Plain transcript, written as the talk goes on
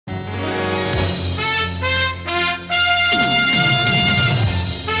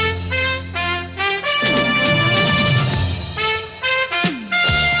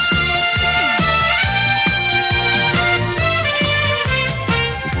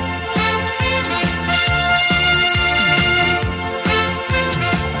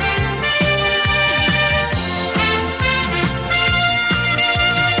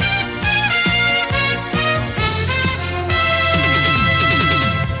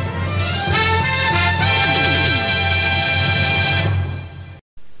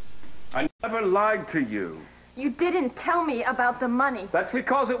never lied to you. You didn't tell me about the money. That's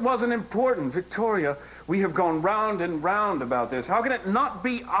because it wasn't important, Victoria. We have gone round and round about this. How can it not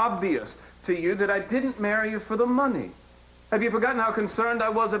be obvious to you that I didn't marry you for the money? Have you forgotten how concerned I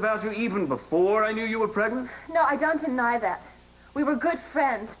was about you even before I knew you were pregnant? No, I don't deny that. We were good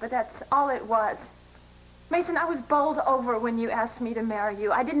friends, but that's all it was. Mason, I was bowled over when you asked me to marry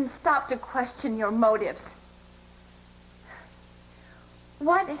you. I didn't stop to question your motives.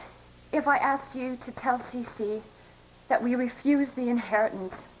 What if I asked you to tell C.C. that we refuse the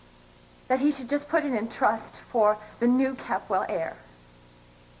inheritance, that he should just put it in trust for the new Capwell heir?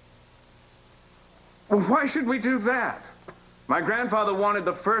 Well, why should we do that? My grandfather wanted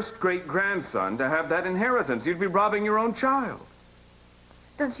the first great-grandson to have that inheritance. You'd be robbing your own child.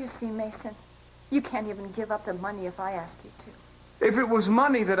 Don't you see, Mason? You can't even give up the money if I asked you to. If it was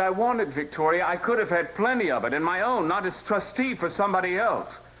money that I wanted, Victoria, I could have had plenty of it in my own, not as trustee for somebody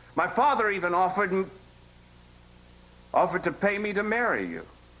else. My father even offered to pay me to marry you.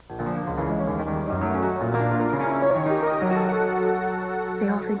 They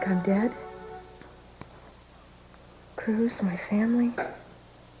all think I'm dead? Cruz, my family?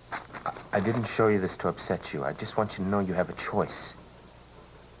 I didn't show you this to upset you. I just want you to know you have a choice.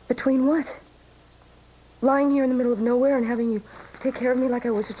 Between what? Lying here in the middle of nowhere and having you take care of me like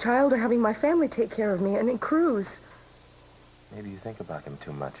I was a child, or having my family take care of me, and then Cruz. Maybe you think about him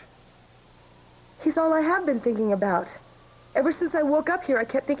too much. He's all I have been thinking about. Ever since I woke up here, I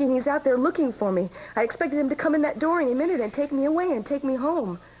kept thinking he's out there looking for me. I expected him to come in that door any minute and take me away and take me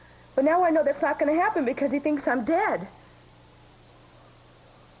home. But now I know that's not going to happen because he thinks I'm dead.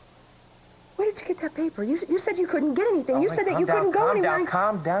 Where did you get that paper? You said you couldn't get anything. You said that you couldn't go anywhere.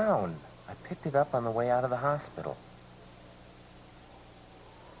 Calm down. I picked it up on the way out of the hospital.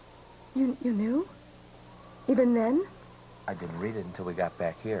 You knew? Even then? I didn't read it until we got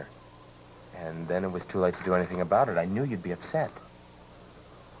back here. And then it was too late to do anything about it. I knew you'd be upset.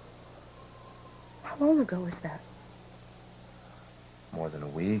 How long ago was that? More than a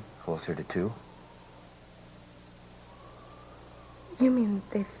week, closer to 2. You mean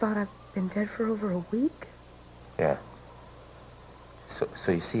they thought I've been dead for over a week? Yeah.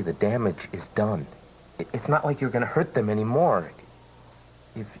 So you see, the damage is done. It's not like you're going to hurt them anymore.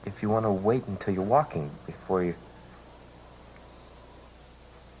 If you want to wait until you're walking before you...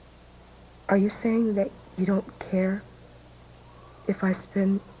 Are you saying that you don't care if I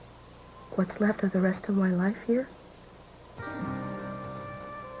spend what's left of the rest of my life here?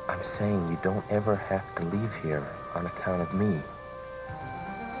 I'm saying you don't ever have to leave here on account of me.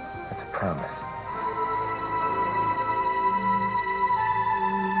 That's a promise.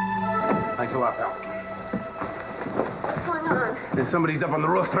 Thanks a lot, pal. What's going on? There's somebody's up on the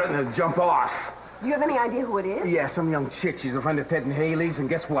roof threatening to jump off. Do you have any idea who it is? Yeah, some young chick. She's a friend of Ted and Haley's, and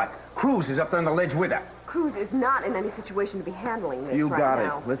guess what? Cruz is up there on the ledge with her. Cruz is not in any situation to be handling this You right got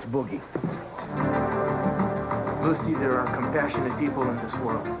now. it. Let's boogie. Lucy, there are compassionate people in this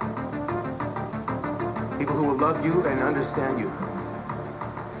world. People who will love you and understand you.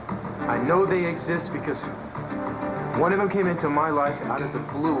 I know they exist because one of them came into my life out of the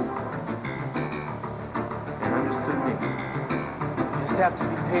blue and understood me. You just have to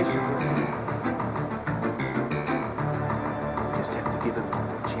be patient, Lucy. You just have to give them a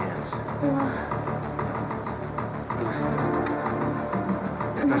chance. Lucy.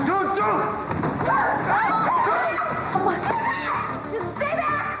 Don't! Just stay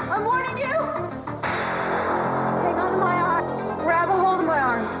back! I'm warning you! Hang on to my arm. Just grab a hold of my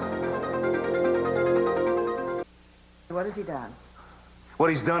arm. What has he done? What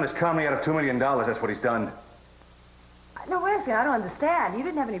he's done is con me out of $2 million. That's what he's done. No, wait a second. I don't understand. You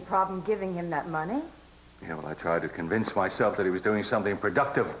didn't have any problem giving him that money. Yeah, well, I tried to convince myself that he was doing something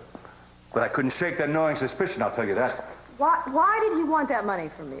productive. But I couldn't shake that gnawing suspicion, I'll tell you that. Why did he want that money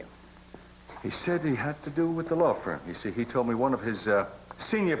from you? He said he had to do with the law firm. You see, he told me one of his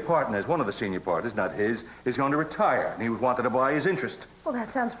senior partners, one of the senior partners, not his, is going to retire, and he wanted to buy his interest. Well,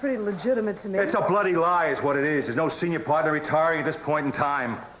 that sounds pretty legitimate to me. It's a bloody lie is what it is. There's no senior partner retiring at this point in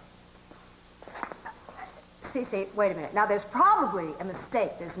time. See, wait a minute. Now, there's probably a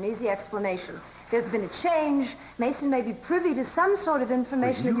mistake. There's an easy explanation. There's been a change. Mason may be privy to some sort of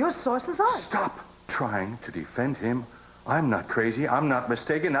information that your sources aren't. Stop trying to defend him. I'm not crazy. I'm not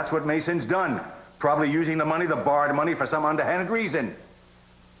mistaken. That's what Mason's done. Probably using the money, the borrowed money, for some underhanded reason.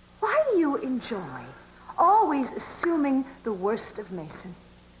 Why do you enjoy always assuming the worst of Mason?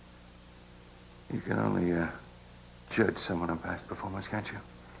 You can only judge someone on past performance, can't you?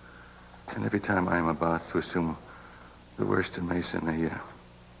 And every time I'm about to assume the worst in Mason,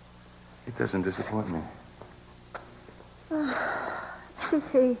 it doesn't disappoint me.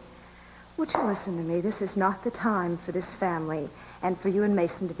 See, Would you listen to me? This is not the time for this family and for you and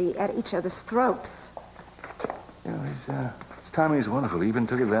Mason to be at each other's throats. You know, his timing is wonderful. He even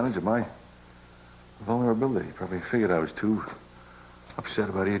took advantage of my vulnerability. He probably figured I was too upset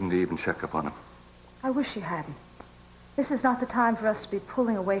about Eden to even check up on him. I wish you hadn't. This is not the time for us to be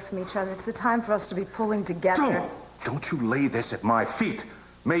pulling away from each other. It's the time for us to be pulling together. Don't you lay this at my feet.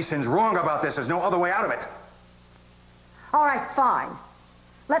 Mason's wrong about this. There's no other way out of it. All right, fine.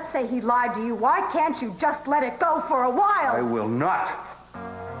 Let's say he lied to you. Why can't you just let it go for a while? I will not.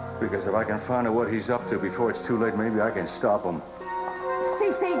 Because if I can find out what he's up to before it's too late, maybe I can stop him.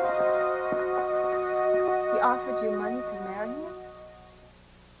 Cece! He offered you money to marry him?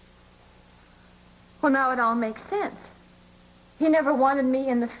 Well, now it all makes sense. He never wanted me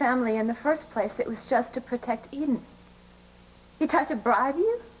in the family in the first place. It was just to protect Eden. He tried to bribe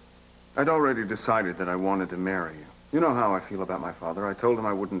you? I'd already decided that I wanted to marry you. You know how I feel about my father. I told him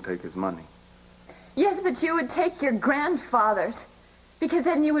I wouldn't take his money. Yes, but you would take your grandfather's, because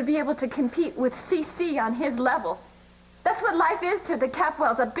then you would be able to compete with CC on his level. That's what life is to the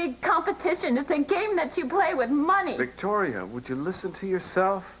Capwells, a big competition. It's a game that you play with money. Victoria, would you listen to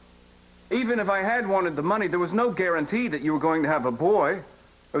yourself? Even if I had wanted the money, there was no guarantee that you were going to have a boy.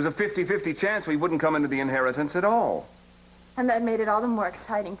 There was a 50-50 chance we wouldn't come into the inheritance at all. And that made it all the more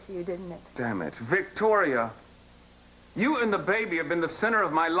exciting to you, didn't it? Damn it. Victoria, you and the baby have been the center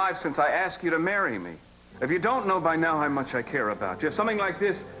of my life since I asked you to marry me. If you don't know by now how much I care about you, if something like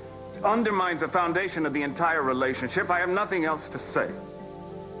this undermines the foundation of the entire relationship, I have nothing else to say.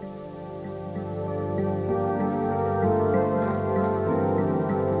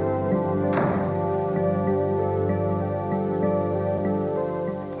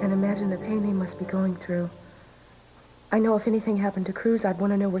 Can't imagine the pain they must be going through. I know if anything happened to Cruz, I'd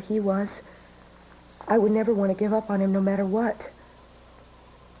want to know where he was. I would never want to give up on him no matter what.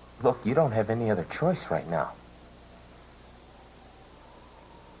 Look, you don't have any other choice right now.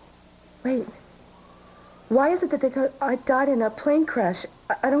 Wait. Why is it that they thought I died in a plane crash?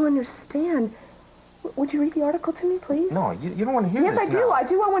 I don't understand. Would you read the article to me, please? No, you don't want to hear this. Yes, I do. Now. I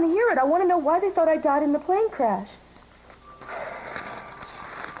do. I want to hear it. I want to know why they thought I died in the plane crash.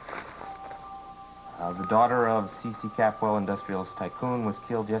 The daughter of C.C. Capwell, industrial's tycoon, was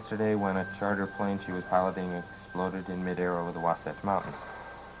killed yesterday when a charter plane she was piloting exploded in midair over the Wasatch Mountains.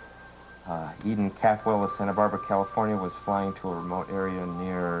 Eden Capwell of Santa Barbara, California, was flying to a remote area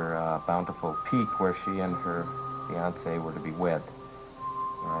near Bountiful Peak where she and her fiancé were to be wed.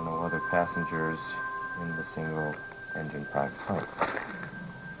 There are no other passengers in the single-engine private plane.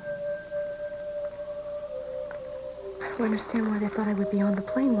 I don't understand why they thought I would be on the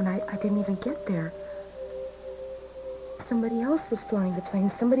plane when I didn't even get there. Somebody else was flying the plane.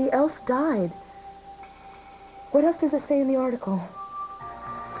 Somebody else died. What else does it say in the article?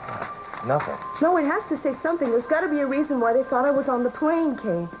 Nothing. No, it has to say something. There's got to be a reason why they thought I was on the plane,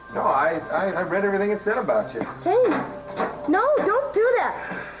 Kane. No, I read everything it said about you. Kane! No, don't do that!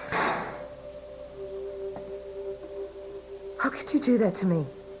 How could you do that to me?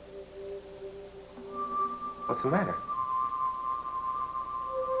 What's the matter?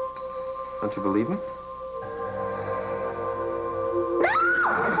 Don't you believe me?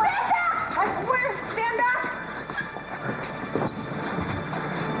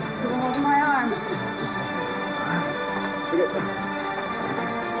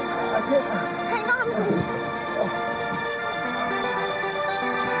 Hang on.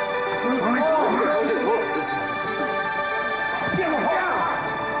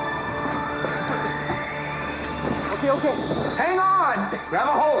 Okay. Hang on. Grab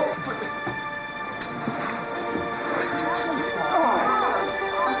a hold.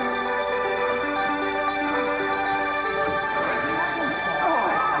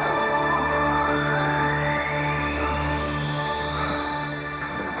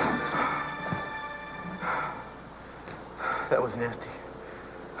 That was nasty.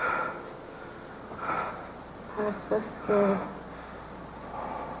 I was so scared.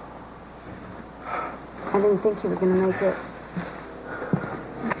 I didn't think you were going to make it.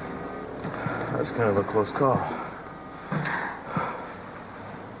 That was kind of a close call.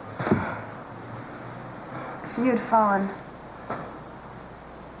 If you'd fallen,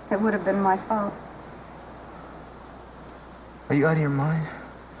 it would have been my fault. Are you out of your mind?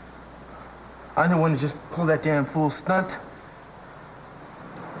 I'm the one who just pulled that damn fool stunt.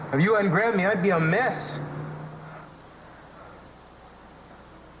 If you hadn't grabbed me, I'd be a mess.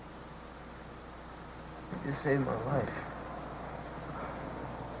 You just saved my life.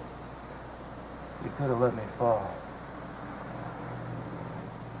 You could have let me fall.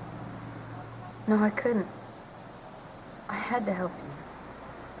 No, I couldn't. I had to help you.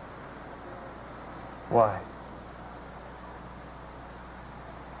 Why?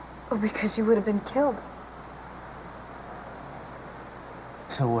 Oh, because you would have been killed.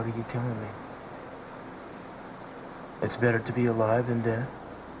 So what are you telling me? It's better to be alive than dead?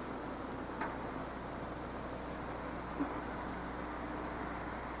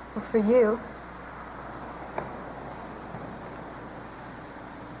 Well, for you.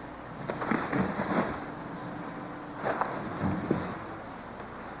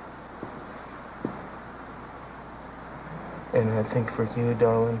 And I think for you,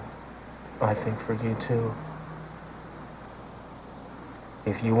 darling, I think for you too.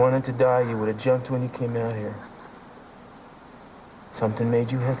 If you wanted to die, you would have jumped when you came out here. Something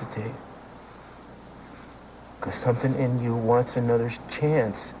made you hesitate. Because something in you wants another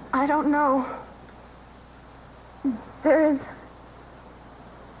chance. I don't know. There's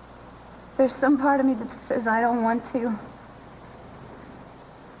some part of me that says I don't want to.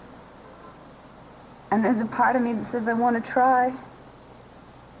 And there's a part of me that says I want to try.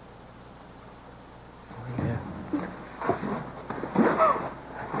 Yeah.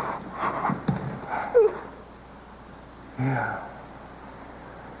 Yeah.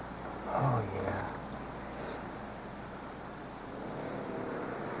 Oh, yeah.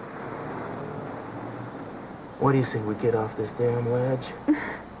 What do you say we get off this damn ledge?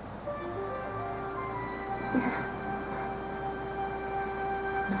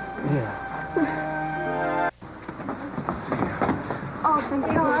 Yeah. Oh, thank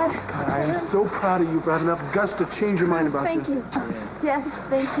God. God, I am so proud of you for having enough guts to change your mind about Thank this. you. Yes,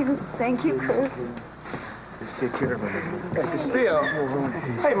 thank you. Thank you, Cruz. Let's take care of him. Hey, Castillo.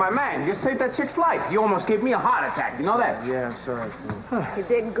 Hey, my man, you saved that chick's life. You almost gave me a heart attack. You know that? Yeah, I'm sorry. You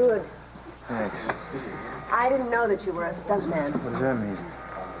did good. Thanks. I didn't know that you were a stuntman. What does that mean?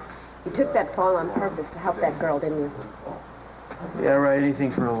 You took that fall on purpose to help that girl, didn't you? Yeah, right.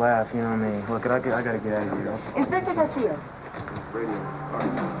 Anything for a laugh, you know me. Look, I gotta get out of here. Inspector Garcia.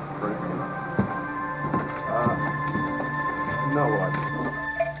 No, what?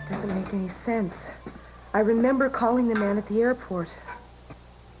 It doesn't make any sense. I remember calling the man at the airport.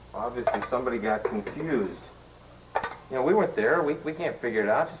 Obviously, somebody got confused. You know, we weren't there. We can't figure it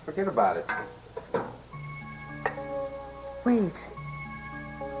out. Just forget about it. Wait.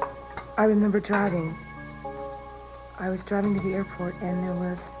 I remember driving. I was driving to the airport, and there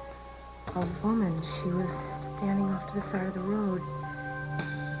was a woman. She was standing off to the side of the road.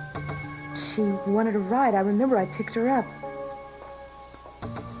 She wanted a ride. I remember I picked her up.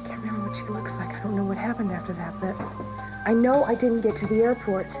 Can't remember what she looks like. I don't know what happened after that, but I know I didn't get to the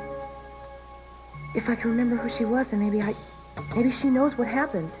airport. If I can remember who she was, then maybe she knows what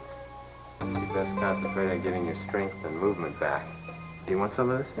happened. You best concentrate on getting your strength and movement back. Do you want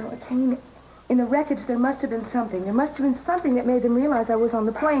some of this? No, Kane, in the wreckage, there must have been something. There must have been something that made them realize I was on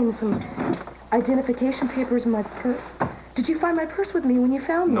the plane. Some identification papers in my purse. Did you find my purse with me when you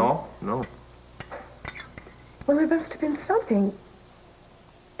found me? No. Well, there must have been something.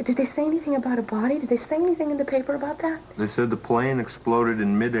 Did they say anything about a body? Did they say anything in the paper about that? They said the plane exploded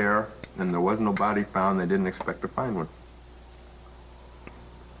in midair, and there was no body found. They didn't expect to find one.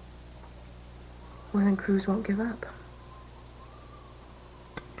 Well, then Cruz won't give up.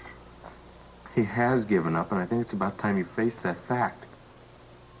 He has given up, and I think it's about time you face that fact.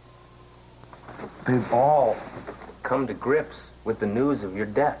 They've all come to grips with the news of your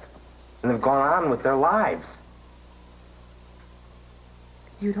death, and they've gone on with their lives.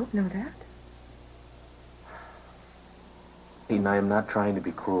 You don't know that? Eden, I am not trying to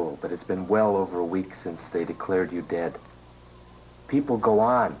be cruel, but it's been well over a week since they declared you dead. People go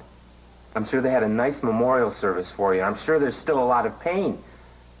on. I'm sure they had a nice memorial service for you. I'm sure there's still a lot of pain.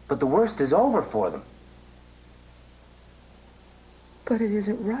 But the worst is over for them. But it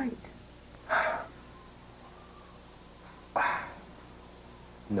isn't right.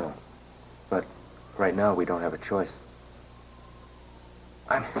 No. But right now, we don't have a choice.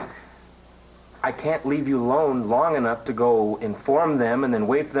 I can't leave you alone long enough to go inform them and then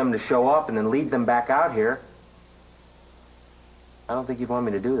wait for them to show up and then lead them back out here. I don't think you'd want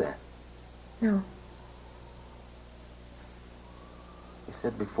me to do that. No. You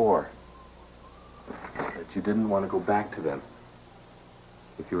said before that you didn't want to go back to them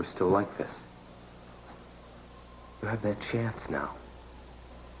if you were still like this. You have that chance now.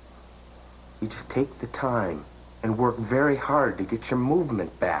 You just take the time and work very hard to get your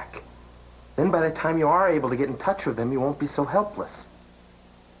movement back. Then by the time you are able to get in touch with them, you won't be so helpless.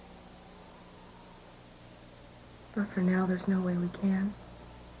 But for now, there's no way we can.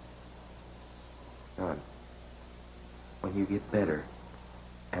 None. When you get better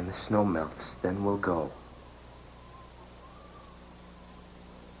and the snow melts, then we'll go.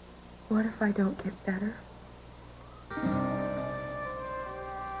 What if I don't get better?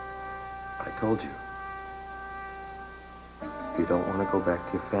 I told you. You don't want to go back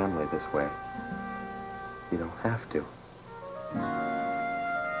to your family this way. You don't have to. I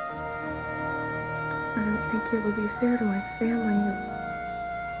don't think it would be fair to my family and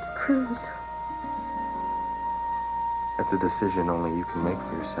to Cruz. That's a decision only you can make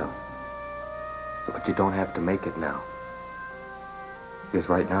for yourself. But you don't have to make it now. Because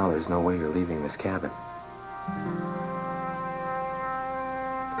right now, there's no way you're leaving this cabin.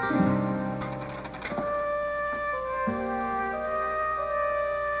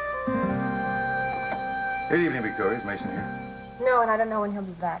 Good evening, Victoria. Is Mason here? No, and I don't know when he'll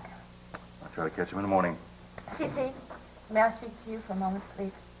be back. I'll try to catch him in the morning. Cece, may I speak to you for a moment,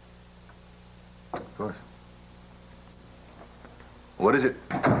 please? Of course. What is it?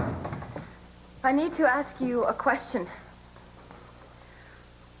 I need to ask you a question.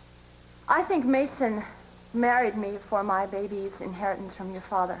 I think Mason married me for my baby's inheritance from your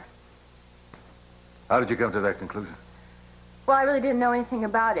father. How did you come to that conclusion? Well, I really didn't know anything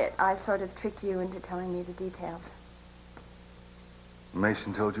about it. I sort of tricked you into telling me the details.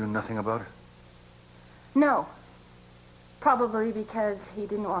 Mason told you nothing about it? No. Probably because he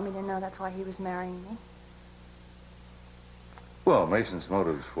didn't want me to know. That's why he was marrying me. Well, Mason's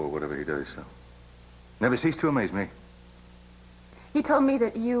motives for whatever he does never cease to amaze me. He told me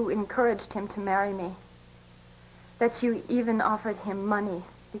that you encouraged him to marry me. That you even offered him money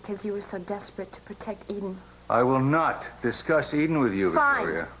because you were so desperate to protect Eden. I will not discuss Eden with you, Fine.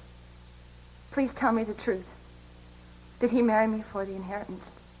 Victoria. Please tell me the truth. Did he marry me for the inheritance?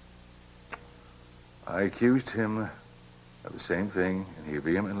 I accused him of the same thing, and he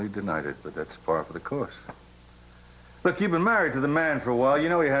vehemently denied it, but that's par for the course. Look, you've been married to the man for a while. You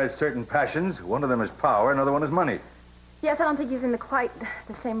know he has certain passions. One of them is power, another one is money. Yes, I don't think he's in quite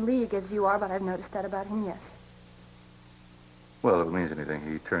the same league as you are, but I've noticed that about him, yes. Well, if it means anything,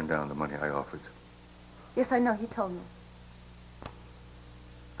 he turned down the money I offered. Yes, I know. He told me.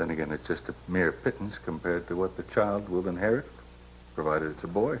 Then again, it's just a mere pittance compared to what the child will inherit, provided it's a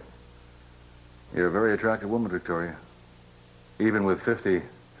boy. You're a very attractive woman, Victoria. Even with 50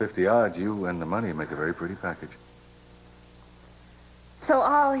 odds, you and the money make a very pretty package. So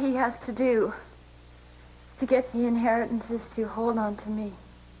all he has to do to get the inheritance is to hold on to me.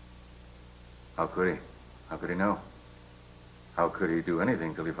 How could he? How could he know? How could he do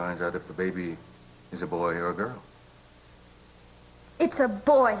anything till he finds out if the baby is a boy or a girl? It's a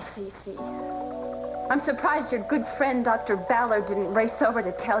boy, Cece. I'm surprised your good friend, Dr. Ballard, didn't race over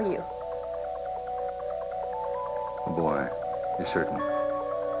to tell you. A boy. You're certain?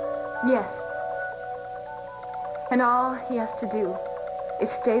 Yes. And all he has to do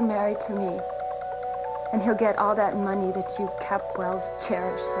is stay married to me. And he'll get all that money that you Capwells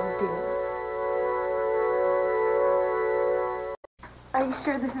cherish so dearly. Are you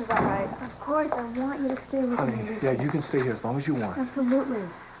sure this is all right? Of course. I want you to stay with Honey, me. yeah, you can stay here as long as you want. Absolutely.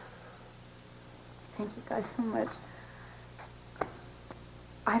 Thank you guys so much.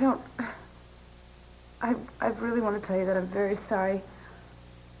 I really want to tell you that I'm very sorry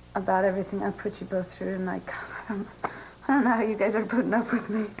about everything I put you both through tonight. I don't know how you guys are putting up with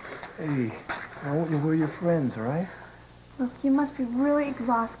me. Hey, we're your friends, all right? Look, you must be really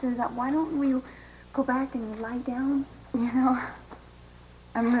exhausted. Why don't we go back and lie down? You know,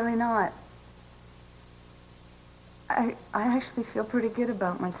 I'm really not. I actually feel pretty good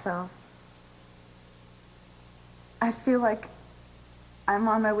about myself. I feel like I'm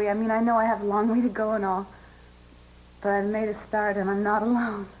on my way. I mean, I know I have a long way to go and all, but I've made a start and I'm not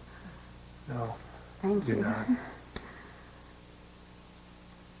alone. No. Thank you. You're not.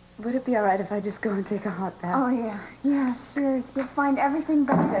 Would it be all right if I just go and take a hot bath? Oh, yeah. Yeah, sure. You'll find everything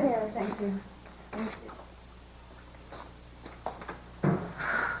back there. Thank you. Thank you.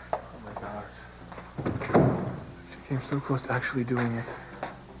 Oh, my gosh. She came so close to actually doing it.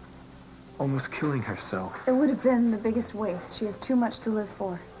 Almost killing herself. It would have been the biggest waste. She has too much to live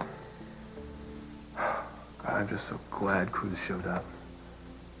for. God, I'm just so glad Cruz showed up.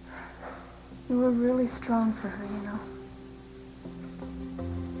 You were really strong for her, you know.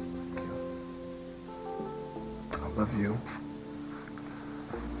 I love you.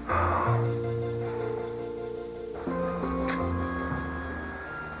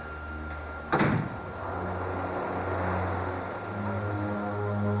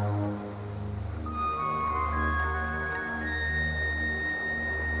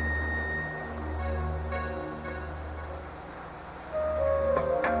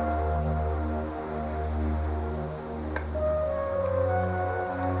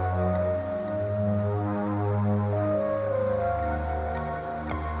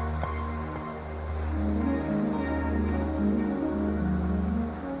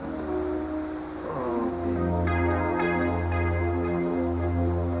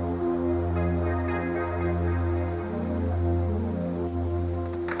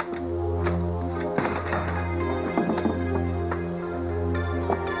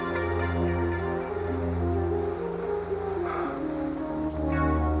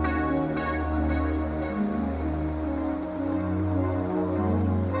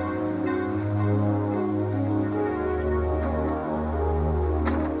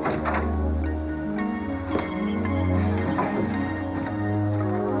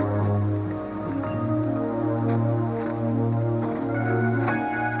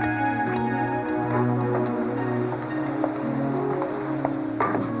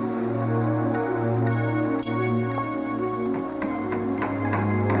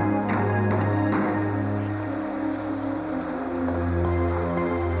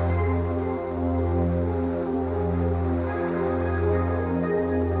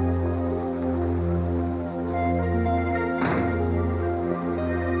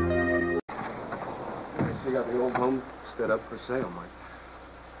 They got the old homestead up for sale, Mike.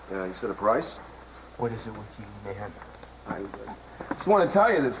 Yeah, you set a price? What is it with you, man? I just want to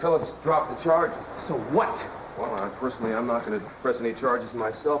tell you that Phillips dropped the charge. So what? Well, personally, I'm not going to press any charges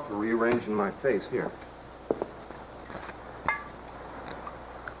myself for rearranging my face. Here.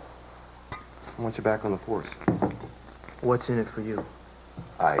 I want you back on the force. What's in it for you?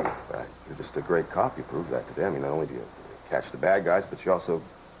 You're just a great cop. You proved that today. I mean, not only do you catch the bad guys, but you also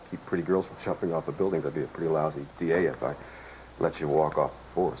keep pretty girls from jumping off the buildings. I'd be a pretty lousy DA if I let you walk off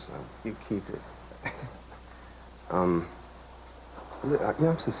the force. You keep it. I'm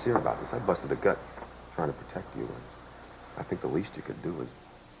sincere about this. I busted a gut trying to protect you. I think the least you could do is,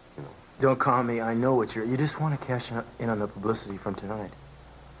 Don't call me. I know what you just want to cash in on the publicity from tonight.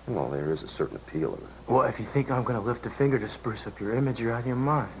 Well, there is a certain appeal in it. Well, if you think I'm going to lift a finger to spruce up your image, you're out of your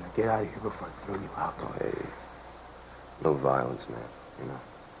mind. Now get out of here before I throw you out. Oh, hey. No violence, man.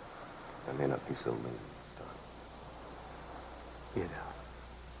 I may not be so mean this time. Get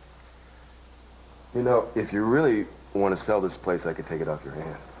out. If you really want to sell this place, I could take it off your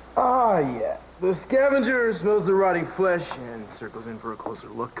hand. Ah, yeah. The scavenger smells the rotting flesh and circles in for a closer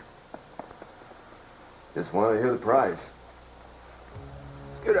look. Just want to hear the price.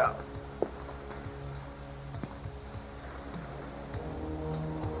 Get out.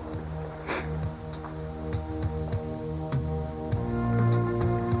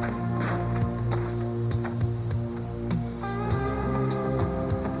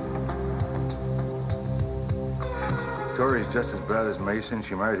 Tori's just as bad as Meyson.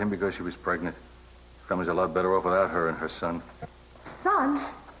 She married him because she was pregnant. Family's a lot better off without her and her son. Son?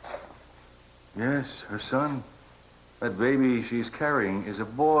 Yes, her son. That baby she's carrying is a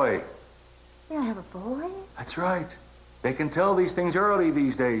boy. You don't have a boy? That's right. They can tell these things early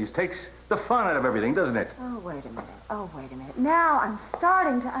these days. Takes the fun out of everything, doesn't it? Oh, wait a minute. Now I'm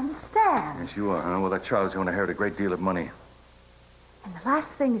starting to understand. Yes, you are, huh? Well, that child's going to inherit a great deal of money. And the last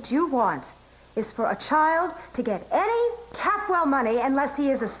thing that you want is for a child to get any Capwell money unless he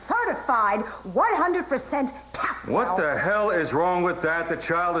is a certified 100% Capwell. What the hell is wrong with that? The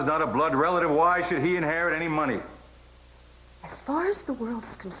child is not a blood relative. Why should he inherit any money? As far as the world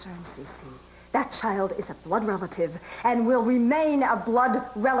is concerned, CC, that child is a blood relative and will remain a blood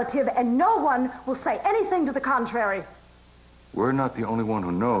relative, and no one will say anything to the contrary. We're not the only one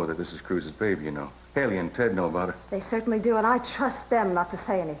who know that this is Cruz's baby, Haley and Ted know about it. They certainly do, and I trust them not to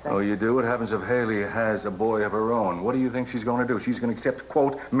say anything. Oh, you do? What happens if Haley has a boy of her own? What do you think she's going to do? She's going to accept,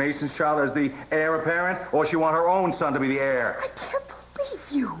 quote, Mason's child as the heir apparent, or she want her own son to be the heir? I can't believe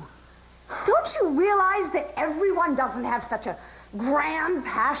you. Don't you realize that everyone doesn't have such a grand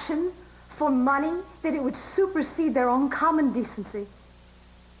passion for money that it would supersede their own common decency?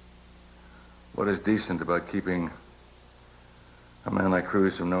 What is decent about keeping a man like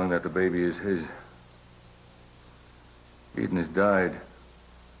Cruz from knowing that the baby is his? Eden has died.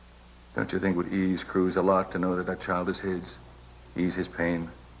 Don't you think it would ease Cruz a lot to know that that child is his? Ease his pain?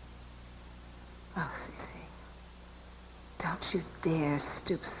 Oh, Cece, don't you dare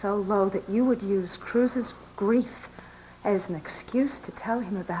stoop so low that you would use Cruz's grief as an excuse to tell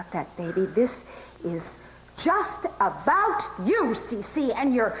him about that baby. This is just about you, Cece,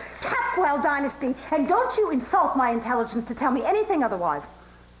 and your Capwell dynasty, and don't you insult my intelligence to tell me anything otherwise.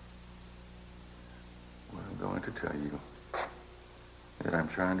 Well, I'm going to tell you that I'm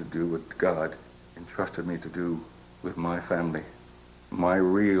trying to do what God entrusted me to do with my family, my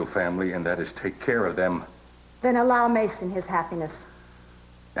real family, and that is take care of them. Then allow Mason his happiness.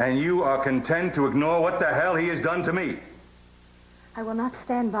 And you are content to ignore what the hell he has done to me? I will not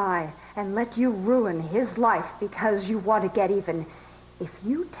stand by and let you ruin his life because you want to get even. If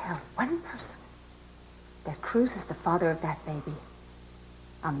you tell one person that Cruz is the father of that baby,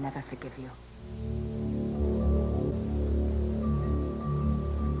 I'll never forgive you.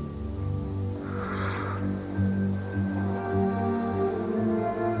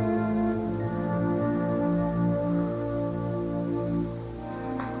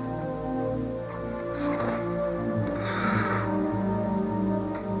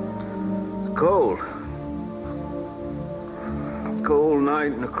 Cold. Cold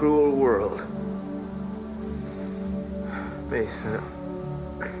night in a cruel world. Meyson,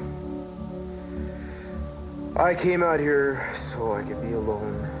 I came out here so I could be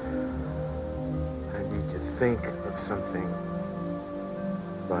alone. I need to think of something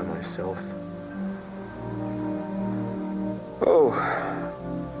by myself. Oh.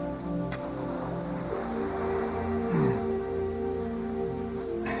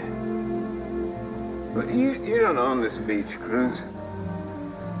 But you don't own this beach, Cruz.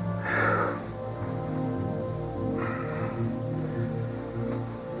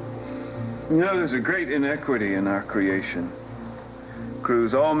 You know, there's a great inequity in our creation.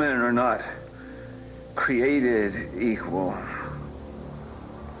 Cruz, all men are not created equal.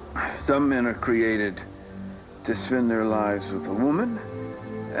 Some men are created to spend their lives with a woman,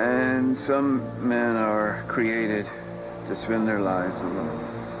 and some men are created to spend their lives alone.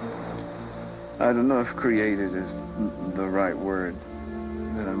 I don't know if created is the right word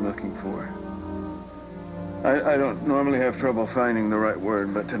that I'm looking for. I don't normally have trouble finding the right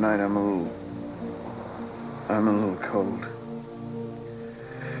word, but tonight I'm a little cold.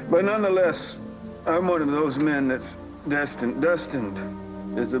 But nonetheless, I'm one of those men that's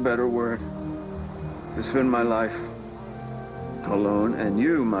destined is a better word, to spend my life alone. And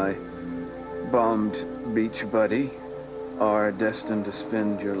you, my bombed beach buddy, are destined to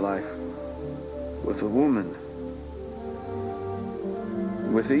spend your life with a woman,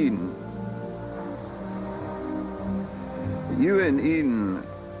 with Eden. You and Eden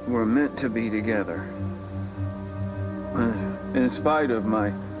were meant to be together. In spite of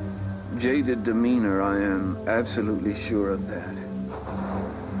my jaded demeanor, I am absolutely sure of that.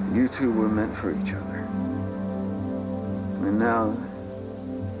 You two were meant for each other. And now,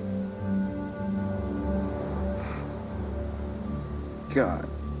 God,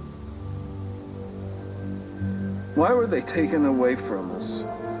 why were they taken away from us?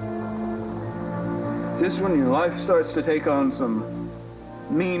 Just when your life starts to take on some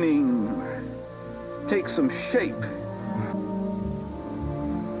meaning, take some shape.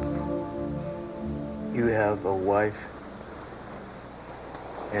 You have a wife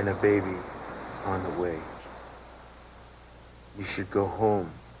and a baby on the way. You should go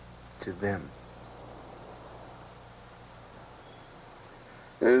home to them.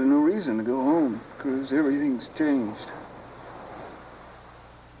 There's no reason to go home, because everything's changed.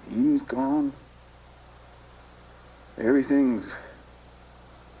 Eden's gone. Everything's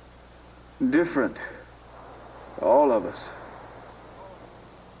different. All of us.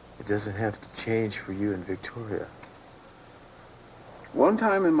 It doesn't have to change for you and Victoria. One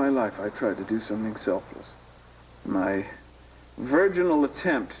time in my life, I tried to do something selfless. My virginal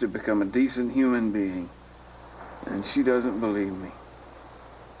attempt to become a decent human being. And she doesn't believe me.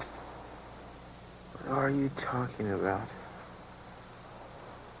 What are you talking about?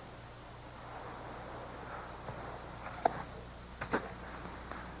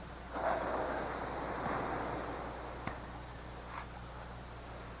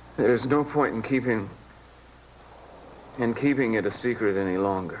 There's no point in keeping it a secret any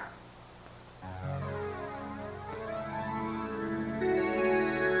longer.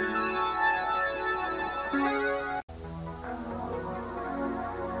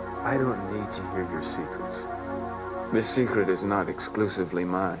 I don't need to hear your secrets. This secret is not exclusively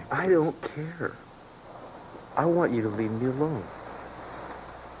mine. I don't care. I want you to leave me alone.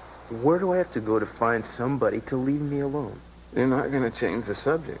 Where do I have to go to find somebody to leave me alone? You're not going to change the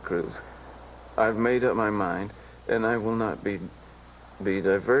subject, Cruz. I've made up my mind, and I will not be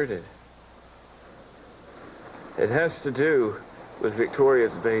diverted. It has to do with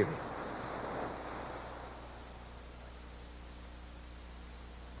Victoria's baby.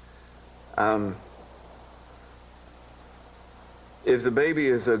 If the baby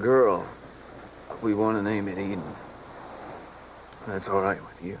is a girl, we want to name it Eden. That's all right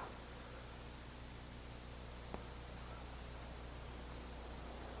with you.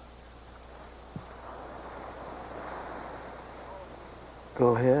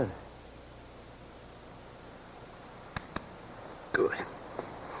 Go ahead. Good.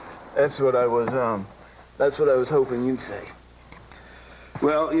 That's what I was hoping you'd say.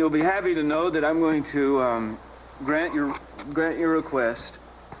 Well, you'll be happy to know that I'm going to grant your request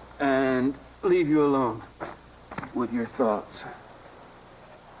and leave you alone with your thoughts.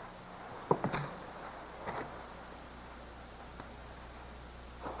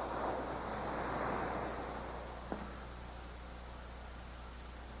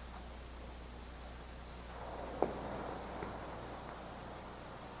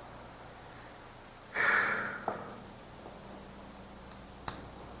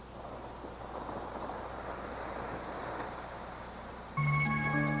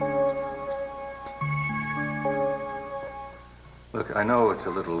 Look, I know it's a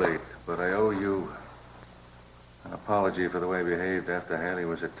little late, but I owe you an apology for the way I behaved after Haley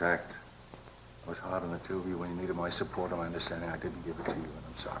was attacked. I was hard on the two of you when you needed my support and my understanding. I didn't give it to you, and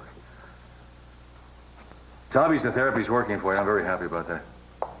I'm sorry. It's obvious the therapy's working for you. I'm very happy about that.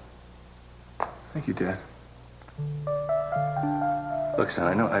 Thank you, Dad. Look, son,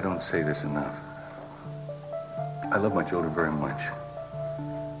 I know I don't say this enough. I love my children very much.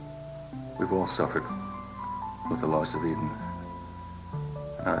 We've all suffered with the loss of Eden.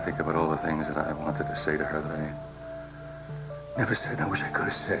 Now I think about all the things that I wanted to say to her that I never said, and I wish I could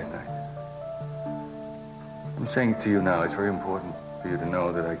have said. I'm saying to you now, it's very important for you to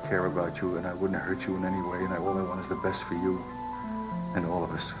know that I care about you and I wouldn't hurt you in any way, and all I want is the best for you and all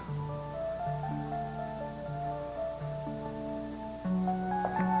of us.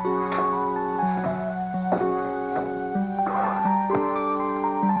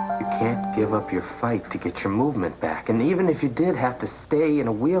 Give up your fight to get your movement back. And even if you did have to stay in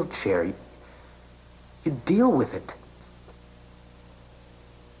a wheelchair, you'd deal with it.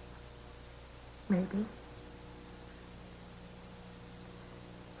 Maybe.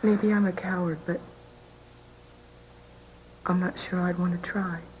 Maybe I'm a coward, but I'm not sure I'd want to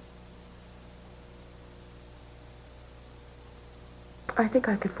try. I think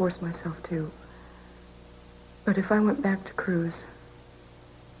I could force myself to. But if I went back to Cruz,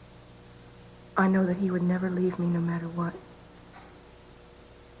 I know that he would never leave me no matter what.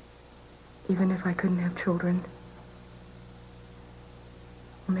 Even if I couldn't have children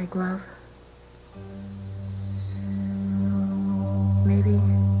or make love. Maybe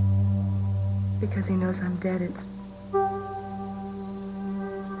because he knows I'm dead, it's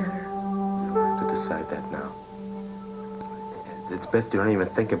better. You don't have to decide that now. It's best you don't even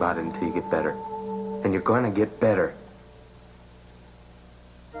think about it until you get better. And you're going to get better.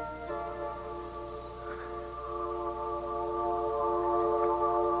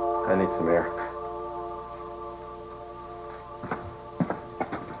 I need some air.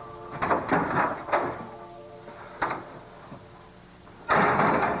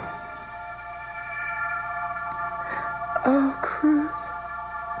 Oh, Cruz.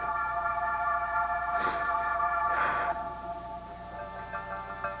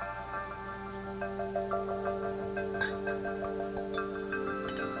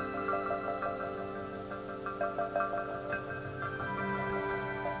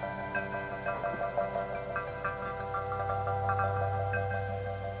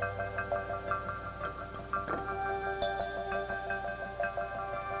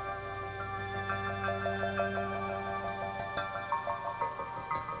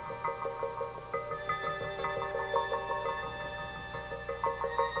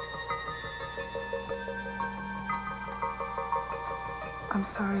 I'm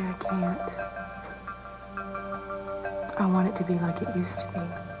sorry I can't. I want it to be like it used to be.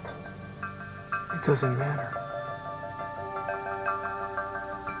 It doesn't matter.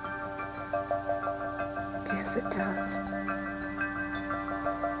 Yes, it does.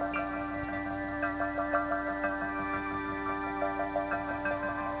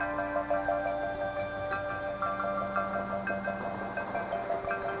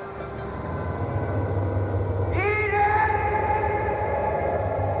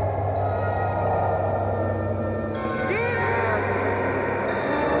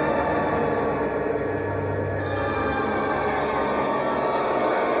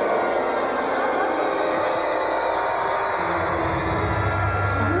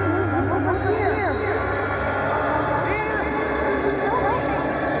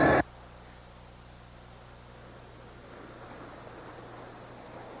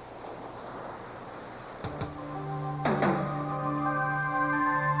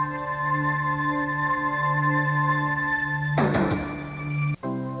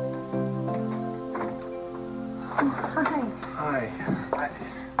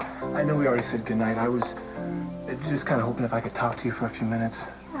 I know we already said goodnight. I was just kind of hoping if I could talk to you for a few minutes.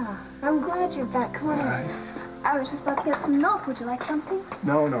 Yeah, I'm glad you're back. Come on in. Right. I was just about to get some milk. Would you like something?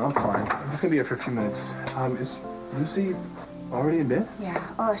 No, I'm fine. I'm just going to be here for a few minutes. Is Lucy already in bed? Yeah.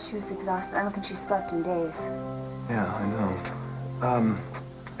 Oh, she was exhausted. I don't think she slept in days. Yeah, I know.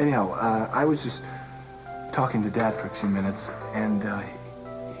 Anyhow, I was just talking to Dad for a few minutes, and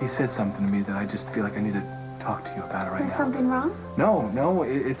he said something to me that I just feel like I need to talk to you about it right now. Is something wrong? No,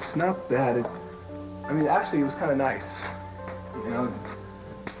 it's not bad. I mean, actually, it was kind of nice. You know,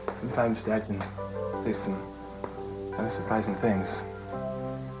 sometimes Dad can say some kind of surprising things.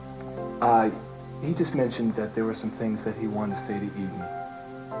 He just mentioned that there were some things that he wanted to say to Eden,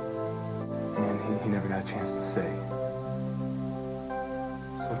 and he never got a chance to say.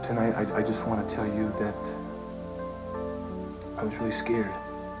 So tonight, I just want to tell you that I was really scared.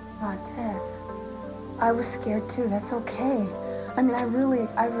 Oh, Ted. I was scared too. That's okay. I mean, I really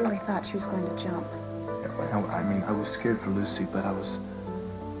thought she was going to jump. Yeah, I mean, I was scared for Lucy, but I was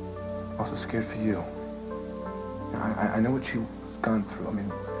also scared for you. I know what she's gone through. I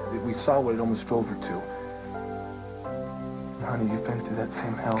mean, we saw what it almost drove her to. And honey, you've been through that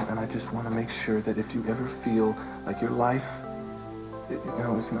same hell, and I just want to make sure that if you ever feel like your life,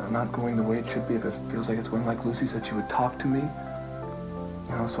 is not going the way it should be, if it feels like it's going like Lucy's, that you would talk to me.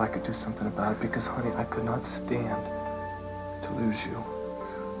 You know, so I could do something about it, because, honey, I could not stand to lose you.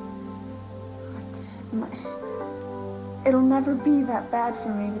 It'll never be that bad for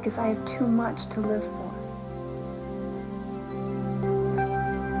me because I have too much to live for.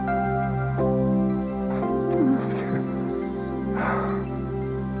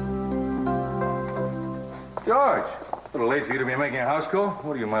 George, a little late for you to be making a house call.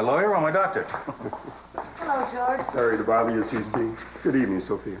 What are you, my lawyer or my doctor? Hello, George. Sorry to bother you, CC. Good evening,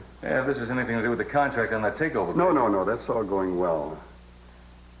 Sophia. Yeah, if this has anything to do with the contract on that takeover. No, that's all going well.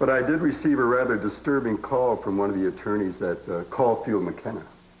 But I did receive a rather disturbing call from one of the attorneys at Caulfield McKenna.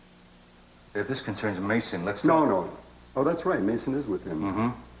 If this concerns Meyson, let's... No. Oh, that's right. Meyson is with him. Mm-hmm.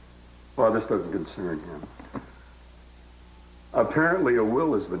 Well, this doesn't concern him. Apparently, a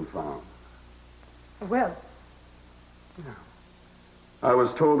will has been found. A will? Yeah. I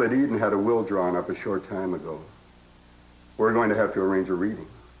was told that Eden had a will drawn up a short time ago. We're going to have to arrange a reading.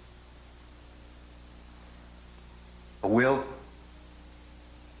 A will?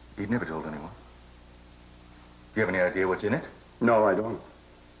 He never told anyone. Do you have any idea what's in it? No, I don't.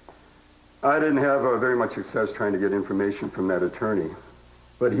 I didn't have very much success trying to get information from that attorney.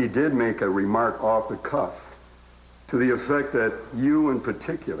 But he did make a remark off the cuff to the effect that you in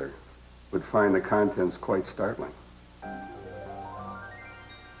particular would find the contents quite startling.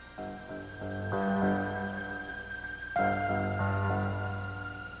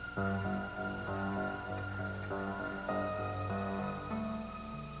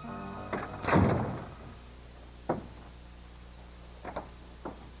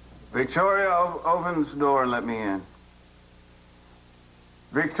 Victoria, open the door and let me in.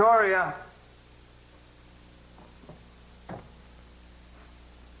 Victoria!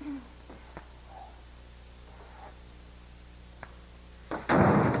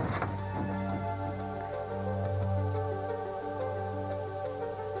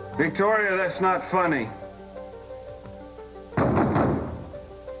 Victoria, that's not funny.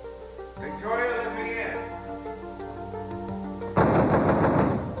 Victoria, let me in.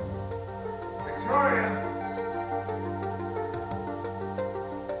 Victoria!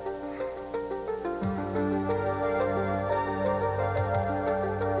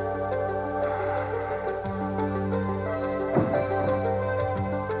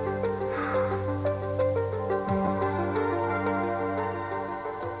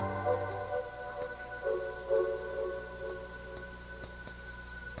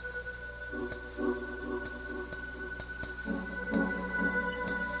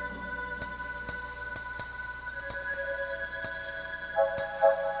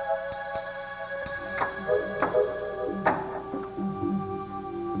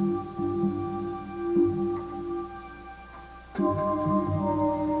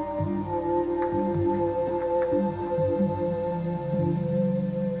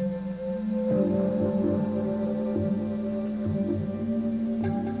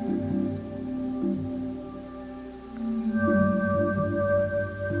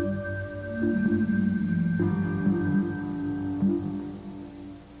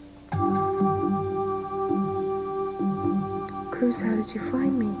 Cruz, how did you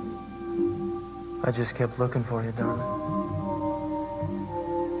find me? I just kept looking for you, darling.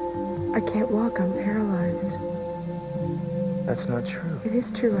 I can't walk. I'm paralyzed. That's not true. It is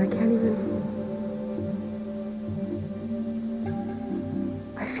true. I can't even...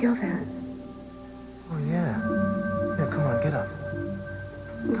 I feel that. Oh, yeah. Yeah, come on, get up.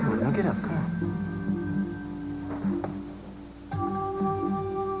 Come on, now get up, come on.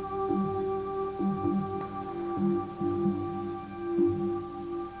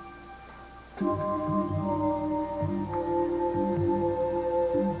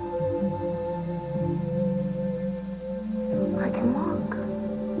 I can walk.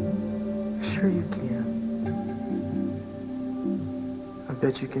 Sure you can. I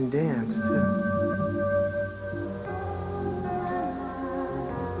bet you can dance, too.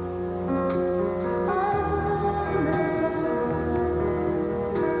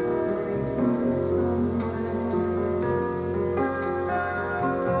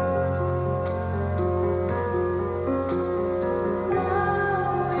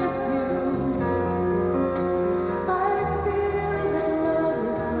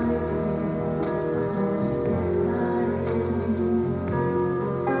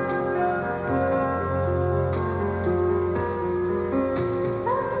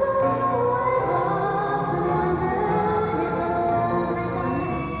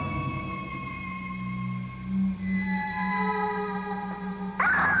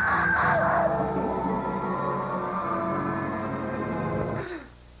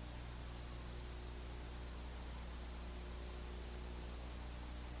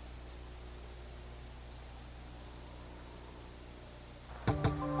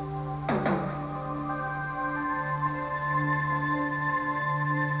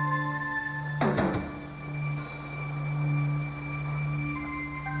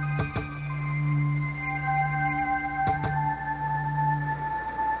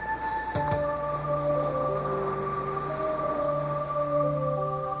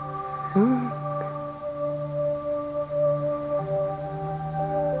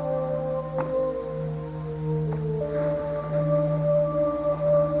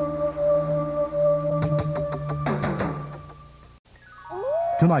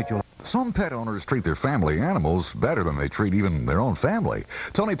 Tonight, some pet owners treat their family animals better than they treat even their own family.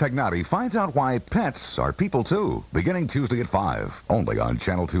 Tony Pagnotti finds out why pets are people too, beginning Tuesday at 5, only on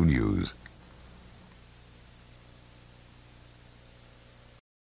Channel 2 News.